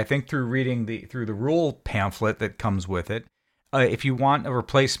discovered, I think through reading through the rule pamphlet that comes with it, if you want a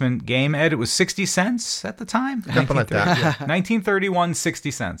replacement game, Ed, it was 60 cents at the time. Something like that. 1931,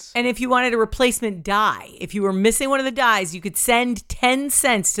 60 cents. And if you wanted a replacement die, if you were missing one of the dies, you could send 10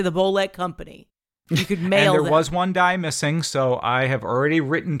 cents to the Bolette Company. You could mail and there them. was one die missing, so I have already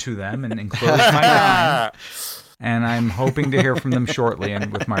written to them and enclosed my die. And I'm hoping to hear from them shortly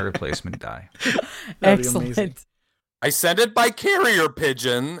and with my replacement die. Excellent. I sent it by carrier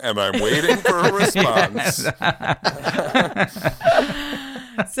pigeon, and I'm waiting for a response.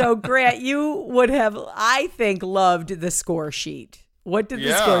 So, Grant, you would have, I think, loved the score sheet. What did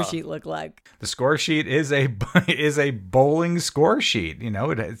the score sheet look like? The score sheet is a bowling score sheet. You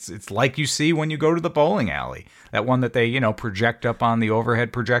know, it's like you see when you go to the bowling alley. That one that they, project up on the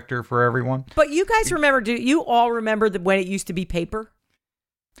overhead projector for everyone. But you guys remember, do you all remember when it used to be paper?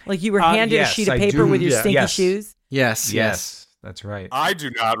 Like you were handed a sheet of paper with your stinky shoes? Yes. That's right. I do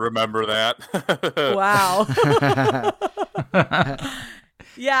not remember that. Wow.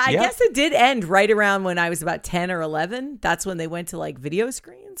 Yeah, I Yep. guess it did end right around when I was about 10 or 11. That's when they went to like video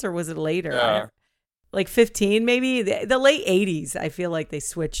screens, or was it later? Yeah. Like 15 maybe? The late 80s, I feel like they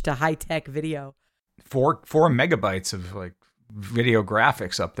switched to high-tech video. 4 megabytes of like video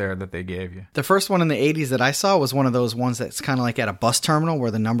graphics up there that they gave you. The first one in the 80s that I saw was one of those ones that's kind of like at a bus terminal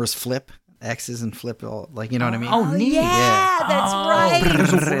where the numbers flip, X's and flip, all, like, you know what I mean? Oh, neat. Yeah, that's right.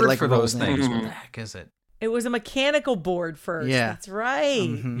 There's a It, word like, for those rolls in. things. What the heck is it? It was a mechanical board first. Yeah. That's right.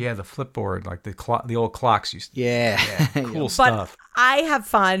 Yeah, the flipboard, like the old clocks used to. Yeah. Cool But stuff. I have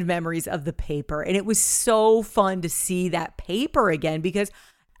fond memories of the paper, and it was so fun to see that paper again because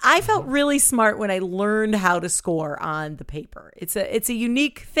I felt really smart when I learned how to score on the paper. It's a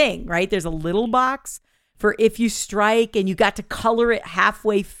unique thing, right? There's a little box for if you strike, and you got to color it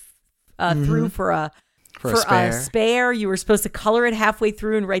halfway through for a spare. You were supposed to color it halfway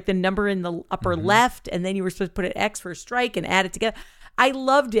through and write the number in the upper left, and then you were supposed to put an X for a strike and add it together. I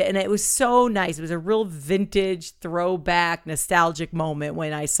loved it, and it was so nice. It was a real vintage, throwback, nostalgic moment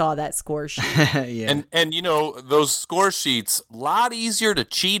when I saw that score sheet. Yeah. And you know, those score sheets, a lot easier to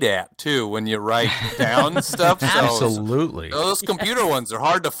cheat at too when you write down stuff. So Absolutely. those computer ones are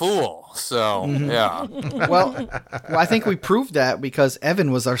hard to fool. So yeah. Well, I think we proved that because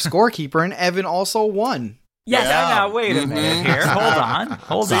Evan was our scorekeeper, and Evan also won. Yes. Now, wait a minute here. Hold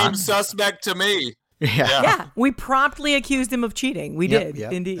on. Seems suspect to me. Yeah, we promptly accused him of cheating. We Yep, did,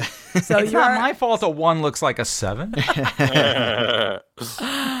 yep. indeed. So It's not my fault a 1 looks like a 7.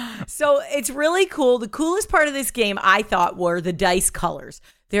 So it's really cool. The coolest part of this game, I thought, were the dice colors.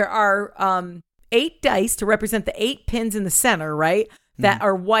 There are 8 dice to represent the 8 pins in the center, right? That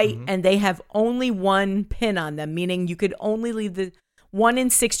are white, and they have only 1 pin on them, meaning you could only leave the 1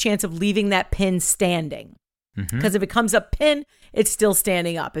 in 6 chance of leaving that pin standing. Because if it comes up pin, it's still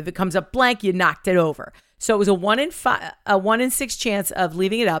standing up. If it comes up blank, you knocked it over. So it was a 1 in 6 chance of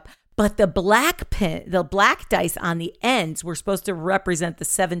leaving it up. But the black dice on the ends were supposed to represent the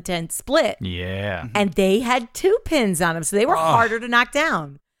 7-10 split. Yeah. And they had 2 pins on them, so they were harder to knock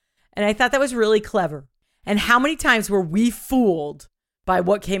down. And I thought that was really clever. And how many times were we fooled by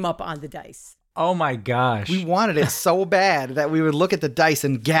what came up on the dice? Oh my gosh. We wanted it so bad that we would look at the dice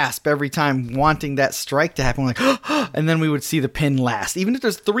and gasp every time wanting that strike to happen. We're like, and then we would see the pin last. Even if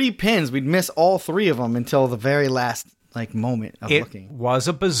there's 3 pins, we'd miss all 3 of them until the very last moment of It looking. was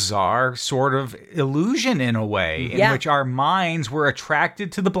a bizarre sort of illusion in a way in which our minds were attracted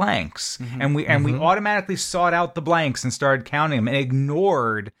to the blanks, and we automatically sought out the blanks and started counting them and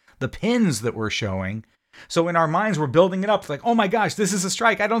ignored the pins that were showing. So in our minds, we're building it up like, oh my gosh, this is a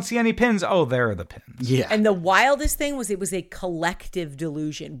strike. I don't see any pins. Oh, there are the pins. Yeah. And the wildest thing was it was a collective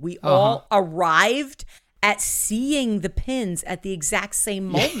delusion. We all arrived at seeing the pins at the exact same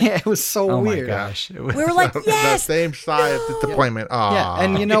moment. Yeah, it was so Oh weird. my gosh. It was We were like, The yes. same side of disappointment. Yeah,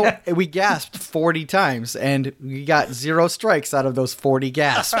 and you know, we gasped 40 times, and we got 0 strikes out of those 40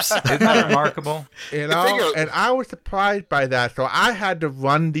 gasps. Isn't that remarkable? You know, and I was surprised by that, so I had to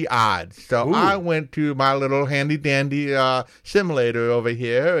run the odds. So I went to my little handy dandy simulator over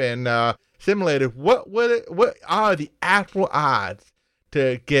here and simulated what are the actual odds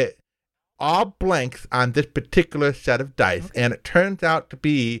to get all blanks on this particular set of dice, and it turns out to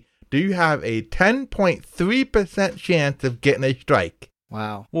be, do you have a 10.3% chance of getting a strike?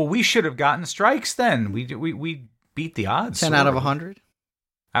 Wow. Well, we should have gotten strikes then. We beat the odds. 10 out of 100?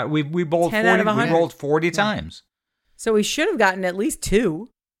 We bowled 10 40. out of We 100. rolled 40 times. So we should have gotten at least 2.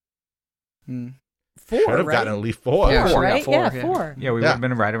 4, Should have right? gotten at least 4. Yeah, 4, sure, got right? 4, Yeah, yeah. 4. Yeah, we would Yeah. have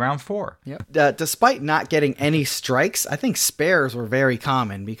been right around 4. Yep. Despite not getting any strikes, I think spares were very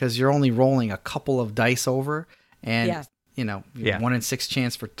common because you're only rolling a couple of dice over, and Yeah. you know, Yeah. 1 in 6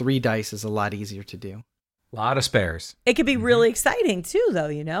 chance for 3 dice is a lot easier to do. A lot of spares. It could be really exciting too, though,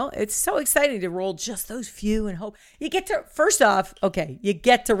 you know? It's so exciting to roll just those few and hope. You get to, first off, okay, you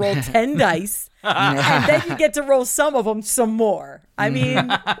get to roll 10 dice, and then you get to roll some of them some more. I mean,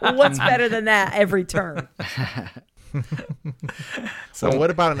 what's better than that every turn? So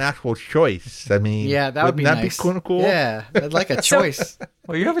what about an actual choice? I mean, Yeah, that would be wouldn't nice. that be cool? Yeah, I'd like a choice.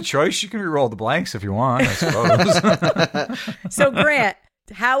 Well, you have a choice. You can re-roll the blanks if you want, I suppose. So, Grant,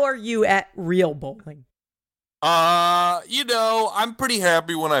 how are you at real bowling? You know, I'm pretty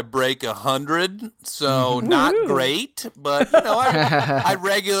happy when I break 100. So not great, but you know, I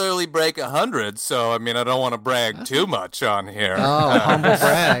regularly break 100. So I mean, I don't want to brag too much on here. Oh, humble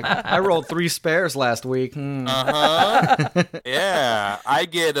brag. I rolled 3 spares last week. Yeah, I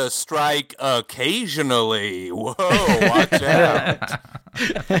get a strike occasionally. Whoa, watch out!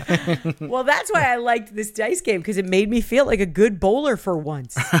 Well, that's why I liked this dice game, because it made me feel like a good bowler for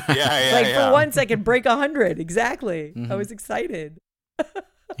once. Yeah. For once I could break 100. Exactly. I was excited.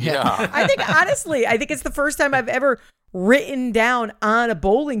 Yeah. I think, honestly, it's the first time I've ever written down on a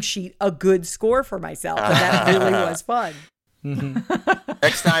bowling sheet a good score for myself. And that really was fun.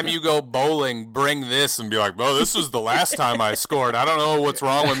 Next time you go bowling, bring this and be like, "Well, this was the last time I scored. I don't know what's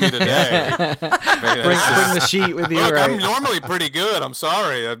wrong with me today." Bring the sheet with you. Look, right? I'm normally pretty good. I'm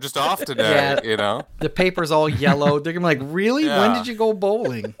sorry. I'm just off today. You know, the paper's all yellow. They're gonna be like, "Really? Yeah. When did you go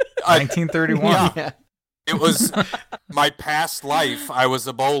bowling?" 1931. Yeah. It was my past life. I was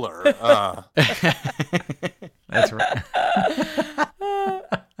a bowler. That's right.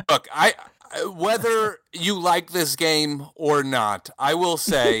 Look, whether you like this game or not, I will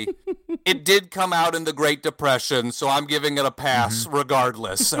say it did come out in the Great Depression, so I'm giving it a pass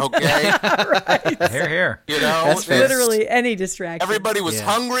regardless, okay? Right. Here. You know, That's fair. Literally any distraction. everybody was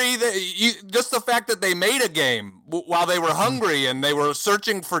hungry. Just the fact that they made a game while they were hungry and they were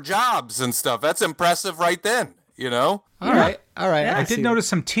searching for jobs and stuff, that's impressive right then, you know? All right. Yeah. I did notice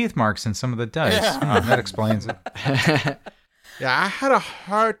some teeth marks in some of the dice. Oh, that explains it. Yeah, I had a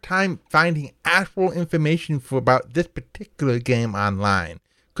hard time finding actual information about this particular game online.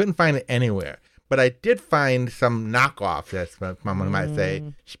 Couldn't find it anywhere. But I did find some knockoffs, as someone might say.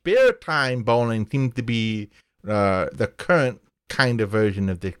 Spare Time Bowling seems to be the current kind of version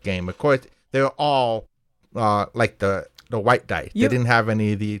of this game. Of course, they're all like the white dice. They didn't have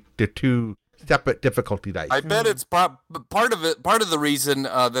any of the two separate difficulty dice. I bet it's part of it. Part of the reason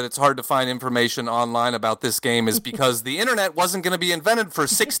that it's hard to find information online about this game is because the internet wasn't going to be invented for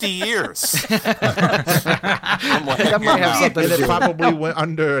 60 years. That might have something to And it do. probably went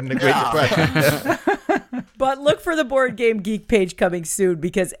under in the Great Depression. But look for the Board Game Geek page coming soon,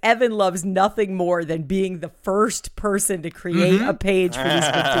 because Evan loves nothing more than being the first person to create a page for these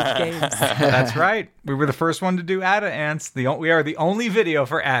vintage games. That's right. We were the first one to do Ada Ants. We are the only video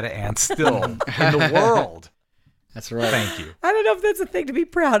for Ada Ants still in the world. That's right. Thank you. I don't know if that's a thing to be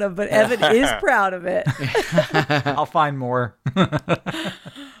proud of, but Evan is proud of it. I'll find more.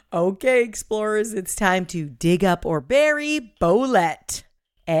 Okay, explorers, it's time to dig up or bury Bowlette.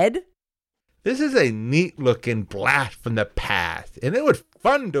 Ed? This is a neat-looking blast from the past, and it was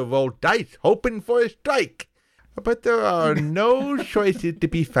fun to roll dice hoping for a strike. But there are no choices to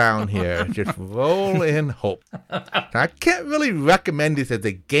be found here. Just roll and hope. I can't really recommend this as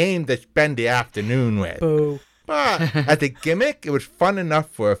a game to spend the afternoon with. Boo. But as a gimmick, it was fun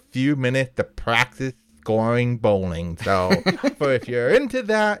enough for a few minutes to practice scoring bowling. So, if you're into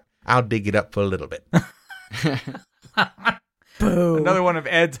that, I'll dig it up for a little bit. Boo. Another one of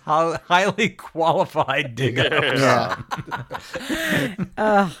Ed's highly qualified dig-ups.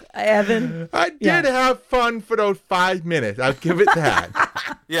 Evan? I did have fun for those 5 minutes. I'll give it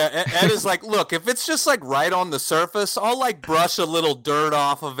that. Yeah, Ed is like, look, if it's just like right on the surface, I'll like brush a little dirt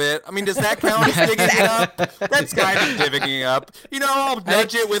off of it. I mean, does that count as digging it up? That's kind of digging it up. You know, I'll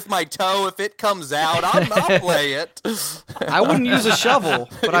nudge it with my toe. If it comes out, I'll play it. I wouldn't use a shovel,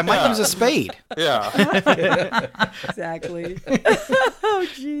 but I might use a spade. Yeah. Exactly. Oh,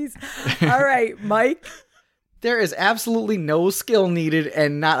 jeez. All right, Mike. There is absolutely no skill needed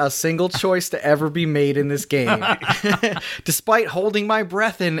and not a single choice to ever be made in this game. Despite holding my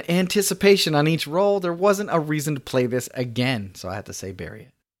breath in anticipation on each roll, there wasn't a reason to play this again, so I had to say bury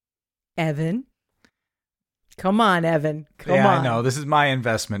it. Evan? Come on, Evan. Come on. I know. This is my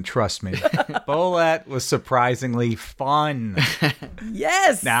investment. Trust me. Bowlette was surprisingly fun.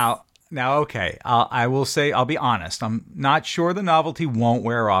 Yes. Now, okay. I will say, I'll be honest. I'm not sure the novelty won't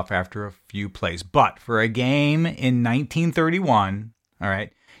wear off after a few plays. But for a game in 1931, all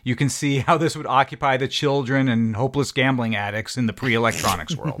right, you can see how this would occupy the children and hopeless gambling addicts in the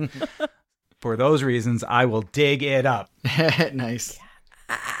pre-electronics world. For those reasons, I will dig it up. Nice.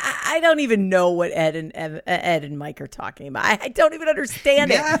 I don't even know what Ed and Mike are talking about. I don't even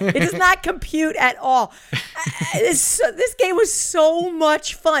understand it. It does not compute at all. This game was so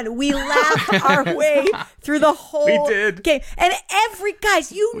much fun. We laughed our way through the whole game. And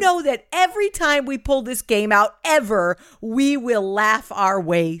guys, you know that every time we pull this game out ever, we will laugh our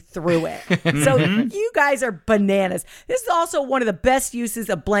way through it. So you guys are bananas. This is also one of the best uses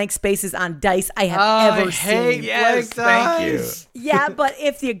of blank spaces on dice I have ever seen. Yes, thank you. Yeah, but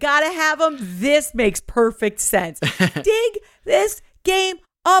if you gotta have them, this makes perfect sense. Dig this game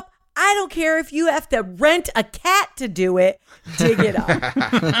up. I don't care if you have to rent a cat to do it. Dig it up.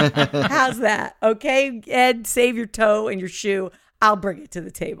 How's that? Okay, Ed, save your toe and your shoe. I'll bring it to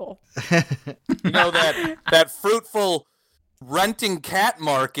the table. You know, that fruitful renting cat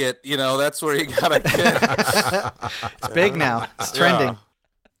market, you know, that's where you gotta get. It's big now. It's trending.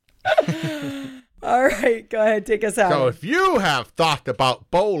 All right, go ahead, take us out. So if you have thoughts about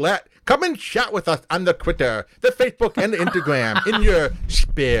Bowlette, come and chat with us on the Twitter, the Facebook, and the Instagram in your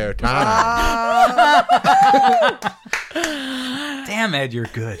spare time. Damn, Ed, you're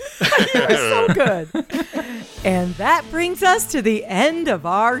good. You're so good. And that brings us to the end of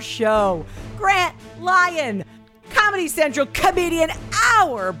our show. Grant Lyon, Comedy Central comedian,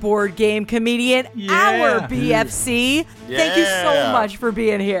 our board game comedian, our BFC. Thank you so much for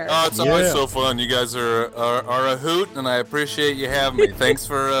being here. Oh, it's always so fun. You guys are a hoot, and I appreciate you having me. Thanks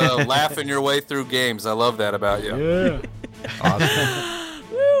for laughing your way through games. I love that about you. Yeah. Awesome.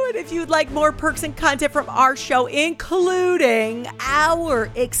 Woo, and if you'd like more perks and content from our show, including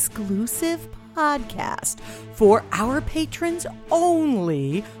our exclusive podcast for our patrons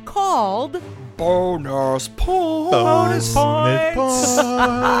only called Bonus Points.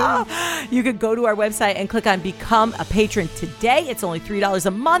 You could go to our website and click on Become a Patron today. It's only $3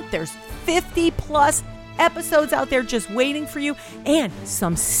 a month. There's 50 plus episodes out there just waiting for you, and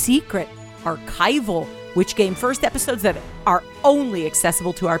some secret archival Which Game First episodes that are only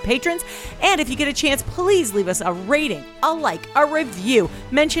accessible to our patrons. And if you get a chance, please leave us a rating, a like, a review.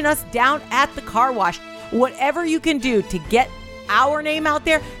 Mention us down at the car wash. Whatever you can do to get our name out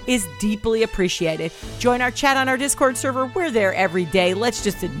there is deeply appreciated. Join our chat on our Discord server. We're there every day. Let's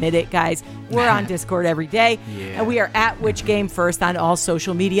just admit it, guys. We're on Discord every day. And we are at Which Game First on all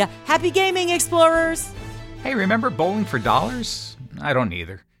social media. Happy gaming, Explorers! Hey, remember Bowling for Dollars? I don't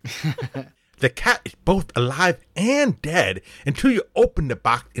either. The cat is both alive and dead until you open the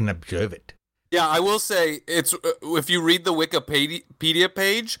box and observe it. Yeah, I will say, it's if you read the Wikipedia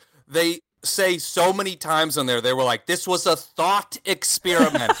page, they say so many times on there, they were like, this was a thought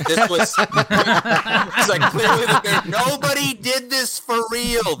experiment. This was, it's like clearly that nobody did this for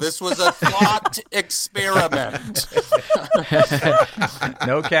real. This was a thought experiment.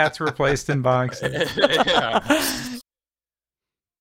 No cats were placed in boxes. Yeah.